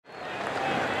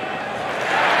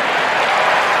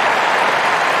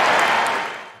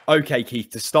Okay, Keith,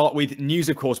 to start with, news,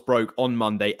 of course, broke on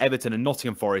Monday. Everton and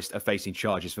Nottingham Forest are facing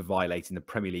charges for violating the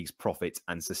Premier League's profit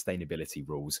and sustainability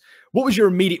rules. What was your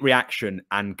immediate reaction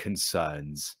and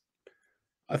concerns?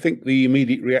 I think the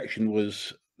immediate reaction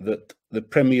was that the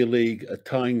Premier League are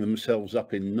tying themselves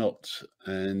up in knots,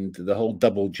 and the whole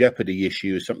double jeopardy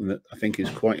issue is something that I think is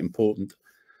quite important.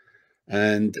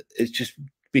 And it's just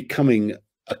becoming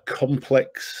a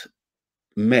complex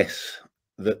mess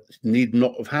that need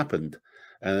not have happened.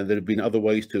 There have been other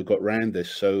ways to have got around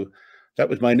this. So that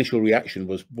was my initial reaction,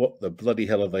 was what the bloody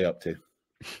hell are they up to?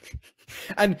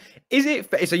 And is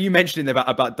it so? You mentioned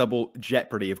about double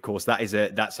jeopardy. Of course,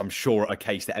 that's I'm sure a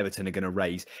case that Everton are going to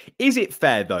raise. Is it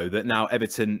fair though that now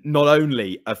Everton not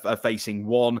only are facing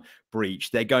one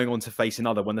breach, they're going on to face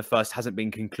another when the first hasn't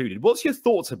been concluded? What's your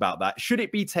thoughts about that? Should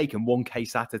it be taken one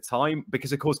case at a time?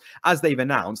 Because of course, as they've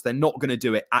announced, they're not going to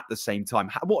do it at the same time.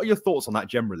 What are your thoughts on that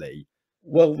generally?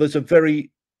 Well, there's a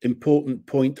very important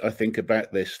point, I think,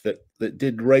 about this that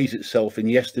did raise itself in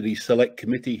yesterday's select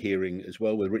committee hearing as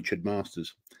well with Richard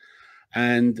Masters.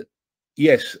 And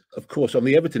yes, of course, on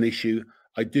the Everton issue,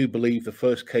 I do believe the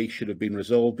first case should have been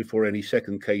resolved before any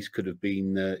second case could have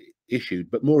been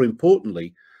issued. But more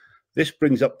importantly, this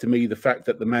brings up to me the fact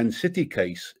that the Man City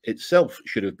case itself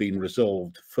should have been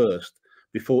resolved first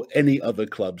before any other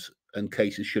clubs and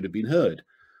cases should have been heard.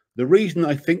 The reason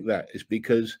I think that is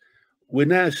because we're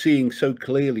now seeing so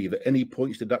clearly that any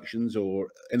points deductions or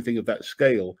anything of that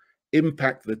scale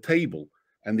impact the table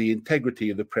and the integrity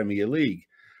of the Premier League.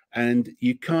 And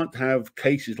you can't have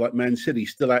cases like Man City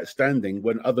still outstanding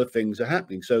when other things are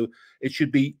happening. So it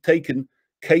should be taken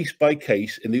case by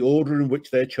case in the order in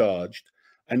which they're charged,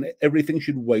 and everything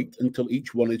should wait until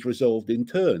each one is resolved in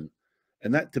turn.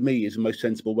 And that, to me, is the most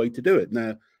sensible way to do it.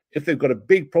 Now, if they've got a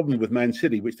big problem with Man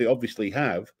City, which they obviously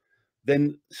have,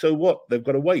 then so what? They've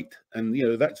got to wait. And, you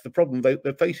know, that's the problem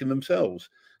they're facing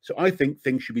themselves. So I think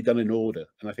things should be done in order.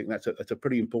 And I think that's a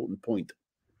pretty important point.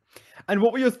 And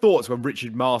what were your thoughts when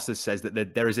Richard Masters says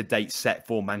that there is a date set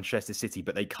for Manchester City,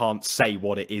 but they can't say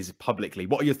what it is publicly?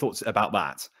 What are your thoughts about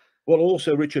that? Well,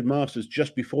 also Richard Masters,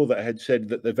 just before that, had said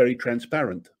that they're very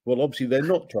transparent. Well, obviously they're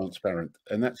not transparent.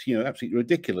 And that's, you know, absolutely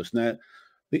ridiculous. Now,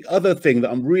 the other thing that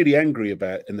I'm really angry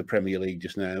about in the Premier League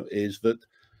just now is that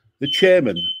the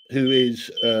chairman, who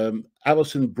is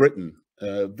Alison Brittain,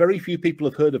 very few people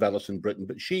have heard of Alison Brittain,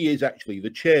 but she is actually the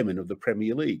chairman of the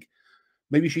Premier League.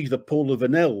 Maybe she's the Paula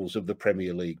Vanells of the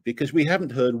Premier League, because we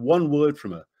haven't heard one word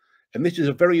from her. And this is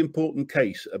a very important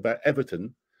case about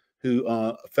Everton, who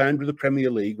are founder of the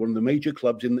Premier League, one of the major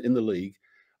clubs in the league.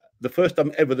 The first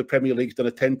time ever the Premier League's done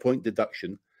a 10-point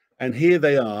deduction. And here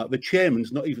they are, the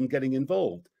chairman's not even getting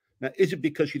involved. Now, is it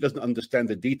because she doesn't understand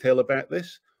the detail about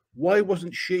this? Why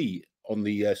wasn't she on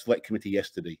the select committee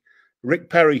yesterday? Rick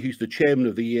Parry, who's the chairman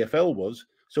of the EFL, was.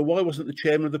 So why wasn't the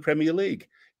chairman of the Premier League?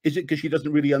 Is it because she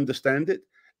doesn't really understand it?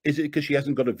 Is it because she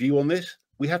hasn't got a view on this?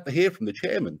 We have to hear from the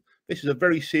chairman. This is a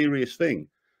very serious thing.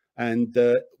 And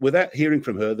without hearing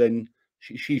from her, then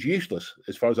she's useless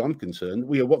as far as I'm concerned.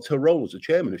 What's her role as a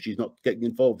chairman if she's not getting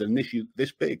involved in an issue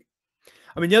this big?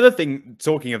 I mean, the other thing,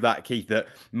 talking of that, Keith, that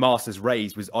Masters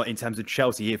raised was in terms of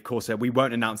Chelsea. He, of course, said we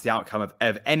won't announce the outcome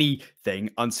of anything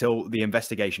until the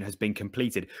investigation has been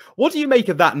completed. What do you make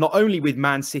of that, not only with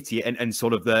Man City and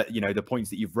sort of the, you know, the points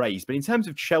that you've raised, but in terms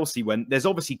of Chelsea, when there's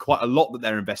obviously quite a lot that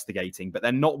they're investigating, but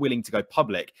they're not willing to go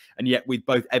public. And yet with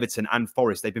both Everton and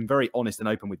Forest, they've been very honest and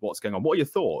open with what's going on. What are your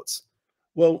thoughts?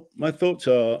 Well, my thoughts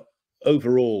are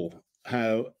overall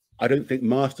how I don't think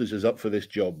Masters is up for this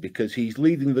job, because he's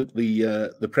leading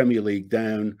the Premier League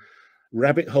down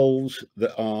rabbit holes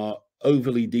that are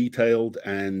overly detailed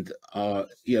and are,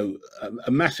 you know, a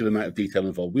massive amount of detail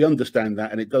involved. We understand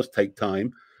that, and it does take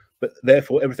time, but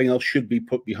therefore everything else should be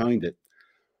put behind it.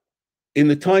 In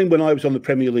the time when I was on the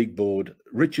Premier League board,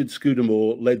 Richard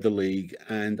Scudamore led the league,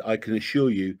 and I can assure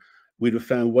you we'd have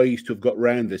found ways to have got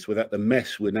around this without the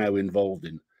mess we're now involved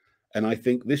in. And I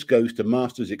think this goes to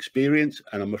Masters' experience.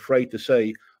 And I'm afraid to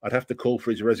say I'd have to call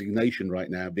for his resignation right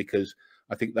now, because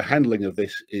I think the handling of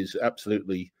this is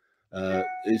absolutely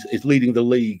is leading the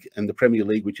league and the Premier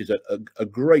League, which is a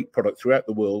great product throughout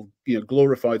the world, you know,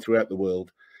 glorified throughout the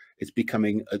world. It's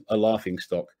becoming a laughing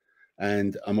stock.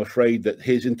 And I'm afraid that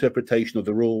his interpretation of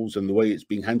the rules and the way it's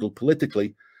being handled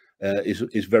politically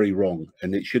is very wrong.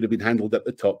 And it should have been handled at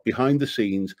the top, behind the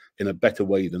scenes, in a better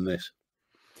way than this.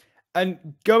 And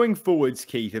going forwards,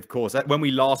 Keith, of course, when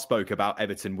we last spoke about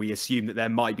Everton, we assumed that there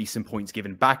might be some points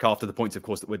given back after the points, of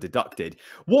course, that were deducted.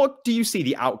 What do you see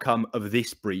the outcome of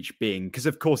this breach being? Because,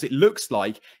 of course, it looks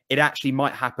like it actually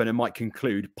might happen and might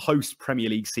conclude post-Premier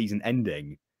League season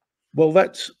ending. Well,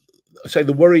 that's I say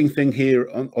the worrying thing here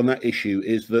on that issue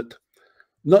is that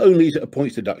not only is it a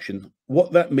points deduction,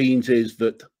 what that means is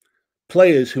that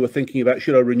players who are thinking about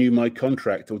should I renew my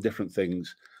contract or different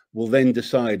things will then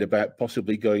decide about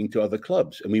possibly going to other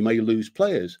clubs, and we may lose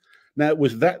players. Now,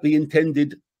 was that the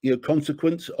intended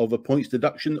consequence of a points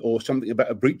deduction, or something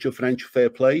about a breach of financial fair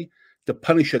play to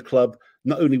punish a club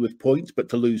not only with points but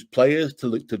to lose players,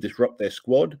 to disrupt their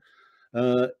squad?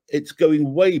 It's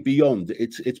going way beyond.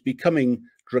 It's becoming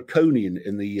draconian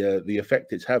in the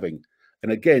effect it's having,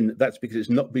 and again, that's because it's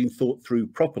not been thought through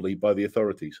properly by the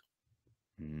authorities.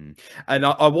 And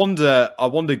I wonder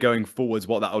going forwards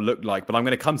what that'll look like. But I'm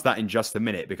going to come to that in just a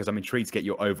minute because I'm intrigued to get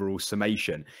your overall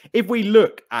summation. If we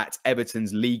look at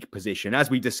Everton's league position,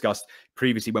 as we discussed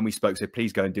previously when we spoke, so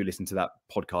please go and do listen to that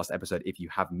podcast episode if you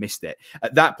have missed it.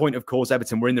 At that point, of course,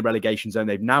 Everton were in the relegation zone.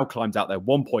 They've now climbed out there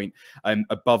 1 point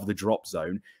above the drop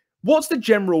zone. What's the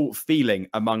general feeling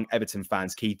among Everton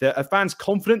fans, Keith? Are fans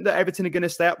confident that Everton are going to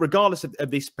stay up, regardless of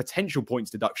this potential points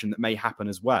deduction that may happen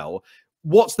as well?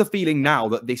 What's the feeling now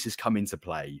that this has come into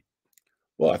play?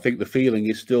 Well, I think the feeling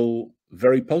is still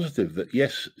very positive that,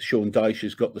 yes, Sean Dyche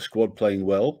has got the squad playing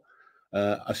well.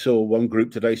 I saw one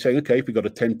group today saying, okay, if we got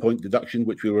a 10-point deduction,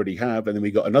 which we already have, and then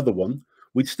we got another one,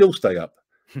 we'd still stay up.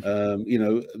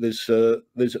 There's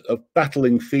a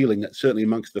battling feeling certainly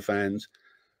amongst the fans.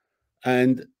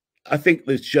 And I think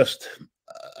there's just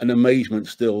an amazement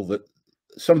still that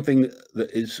something that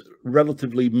is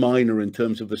relatively minor in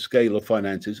terms of the scale of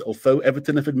finances, although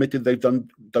Everton have admitted they've done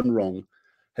wrong,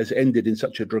 has ended in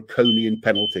such a draconian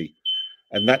penalty,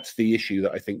 and that's the issue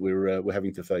that I think we're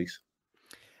having to face.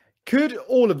 Could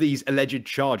all of these alleged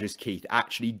charges, Keith,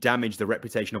 actually damage the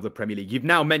reputation of the Premier League? You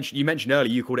mentioned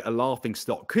earlier, you called it a laughing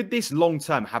stock. Could this long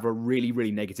term have a really,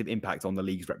 really negative impact on the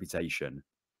league's reputation?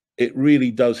 It really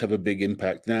does have a big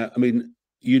impact. Now, I mean,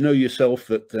 you know yourself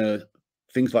that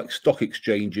things like stock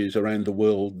exchanges around the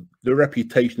world, their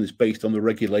reputation is based on the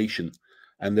regulation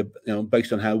and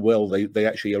based on how well they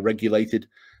actually are regulated.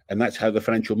 And that's how the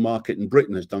financial market in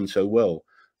Britain has done so well.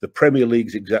 The Premier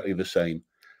League's exactly the same.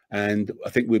 And I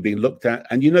think we're being looked at.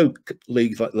 And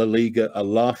leagues like La Liga are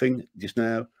laughing just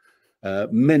now.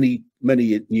 Many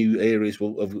new areas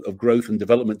of growth and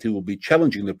development who will be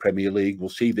challenging the Premier League will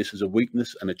see this as a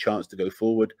weakness and a chance to go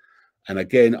forward. And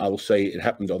again, I will say it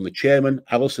happened on the chairman,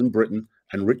 Alison Britton,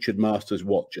 and Richard Masters'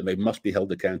 watch, and they must be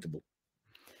held accountable.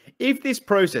 If this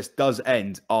process does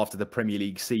end after the Premier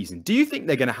League season, do you think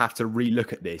they're going to have to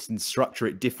relook at this and structure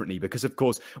it differently? Because, of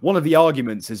course, one of the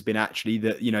arguments has been actually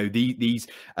that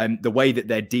the way that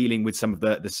they're dealing with some of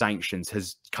the sanctions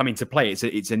has come into play.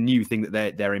 It's a new thing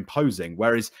that they're imposing,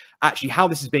 whereas actually how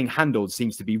this is being handled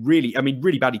seems to be really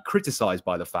badly criticised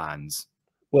by the fans.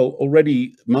 Well,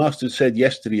 already Masters said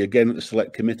yesterday again at the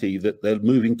Select Committee that they're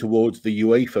moving towards the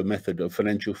UEFA method of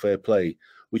financial fair play,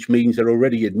 which means they're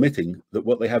already admitting that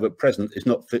what they have at present is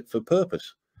not fit for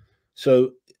purpose.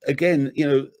 So again,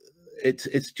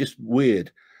 it's just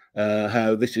weird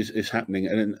how this is happening,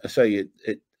 and I say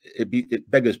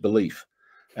it beggars belief.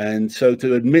 And so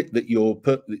to admit that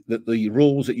that the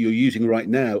rules that you're using right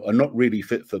now are not really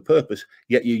fit for purpose,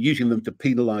 yet you're using them to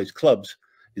penalise clubs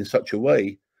in such a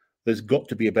way. There's got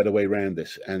to be a better way around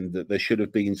this, and there should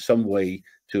have been some way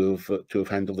to have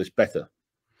handled this better.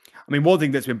 I mean, one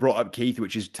thing that's been brought up, Keith,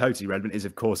 which is totally relevant, is,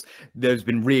 of course, there's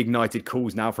been reignited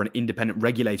calls now for an independent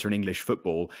regulator in English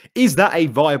football. Is that a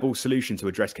viable solution to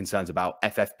address concerns about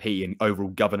FFP and overall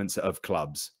governance of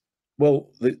clubs? Well,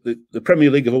 the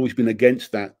Premier League have always been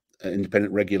against that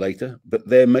independent regulator, but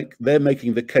they're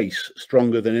making the case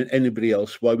stronger than anybody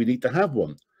else why we need to have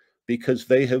one, because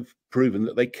they have proven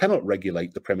that they cannot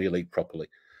regulate the Premier League properly.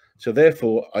 So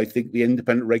therefore, I think the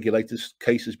independent regulator's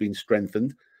case has been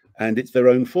strengthened, and it's their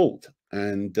own fault.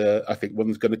 And I think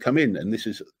one's going to come in, and this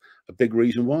is a big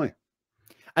reason why.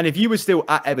 And if you were still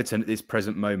at Everton at this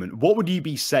present moment, what would you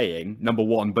be saying, number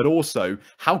one, but also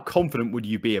how confident would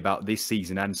you be about this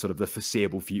season and sort of the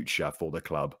foreseeable future for the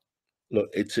club? Look,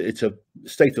 it's a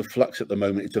state of flux at the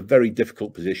moment. It's a very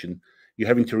difficult position. You're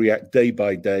having to react day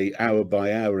by day, hour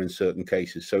by hour in certain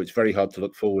cases. So it's very hard to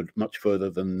look forward much further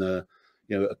than a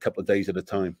couple of days at a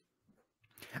time.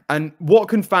 And what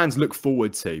can fans look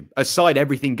forward to? Aside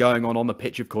everything going on the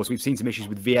pitch, of course, we've seen some issues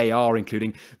with VAR,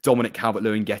 including Dominic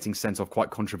Calvert-Lewin getting sent off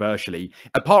quite controversially.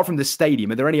 Apart from the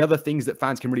stadium, are there any other things that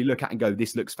fans can really look at and go,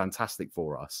 this looks fantastic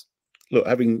for us? Look,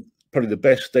 having probably the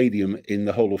best stadium in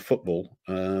the whole of football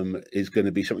is going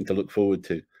to be something to look forward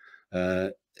to.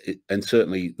 And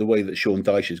certainly the way that Sean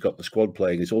Dyche has got the squad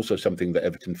playing is also something that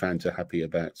Everton fans are happy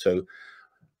about. So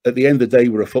at the end of the day,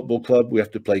 we're a football club. We have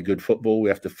to play good football. We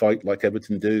have to fight like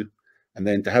Everton do. And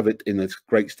then to have it in this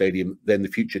great stadium, then the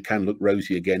future can look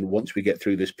rosy again once we get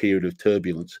through this period of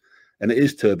turbulence. And it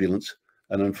is turbulence.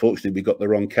 And unfortunately, we got the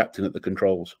wrong captain at the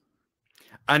controls.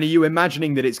 And are you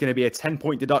imagining that it's going to be a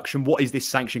 10-point deduction? What is this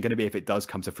sanction going to be if it does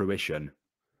come to fruition?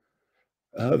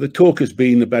 The talk has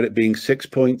been about it being 6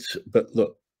 points. But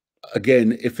look,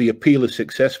 again, if the appeal is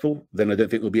successful, then I don't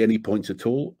think there'll be any points at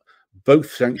all.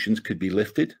 Both sanctions could be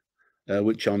lifted,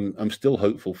 which I'm still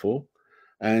hopeful for.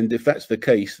 And if that's the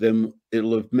case, then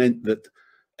it'll have meant that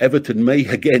Everton may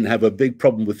again have a big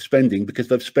problem with spending because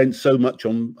they've spent so much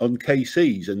on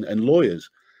KCs and lawyers,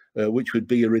 which would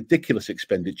be a ridiculous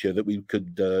expenditure that we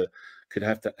could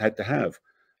had to have.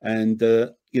 And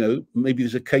you know, maybe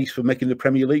there's a case for making the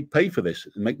Premier League pay for this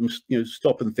and make them, you know,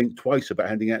 stop and think twice about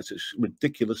handing out such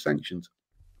ridiculous sanctions.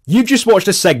 You've just watched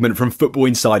a segment from Football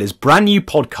Insider's brand new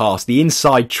podcast, The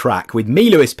Inside Track, with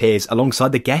me, Lewis Pearce,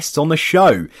 alongside the guests on the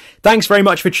show. Thanks very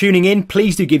much for tuning in.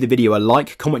 Please do give the video a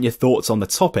like, comment your thoughts on the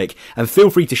topic, and feel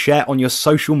free to share on your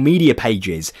social media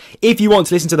pages. If you want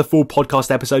to listen to the full podcast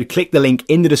episode, click the link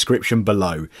in the description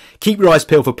below. Keep your eyes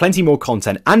peeled for plenty more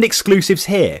content and exclusives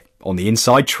here on The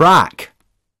Inside Track.